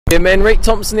Yeah, Manreet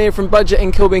Thompson here from Budget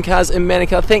and Kilburn Cars in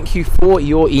Manukau. Thank you for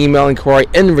your email inquiry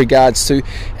in regards to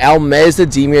our Mazda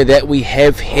Demio that we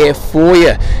have here for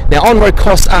you. Now, on-road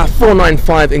costs are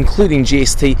 $495 including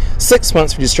GST, 6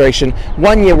 months registration,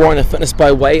 1 year warranty of fitness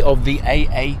by way of the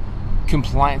AA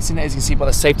compliance, and as you can see by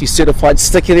the safety certified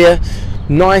sticker there.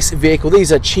 Nice vehicle.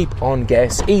 These are cheap on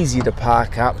gas, easy to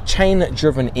park up, chain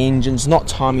driven engines, not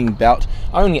timing belt,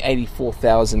 only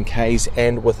 84,000 Ks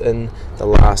and within the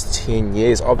last 10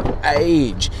 years of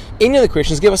age. Any other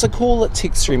questions, give us a call at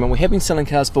text stream, and we have been selling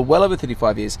cars for well over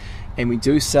 35 years, and we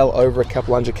do sell over a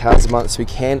couple hundred cars a month, so we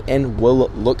can and will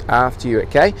look after you,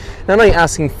 okay? Now I know you're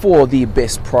asking for the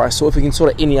best price, or if we can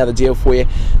sort of any other deal for you.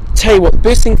 Tell you what, the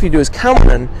best thing for you to do is come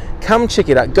in, come check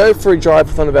it out, go for a drive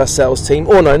with one of our sales team,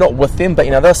 or no, not with them, but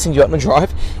you know, they'll send you out on a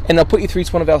drive, and they'll put you through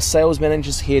to one of our sales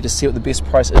managers here to see what the best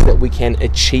price is that we can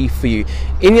achieve for you.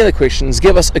 Any other questions,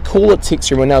 give us a call at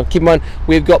text room. Now keep in mind,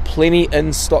 we've got plenty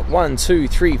in stock. 1, 2,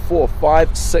 3, 4,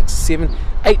 5, 6, 7,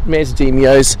 8 Mazda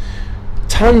Demios,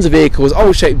 tons of vehicles,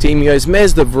 old-shaped Demios,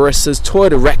 Mazda Veristas,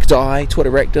 Toyota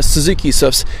Raptor, Suzuki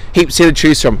Swifts, heaps here to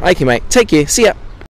choose from. Okay mate, take care, see ya.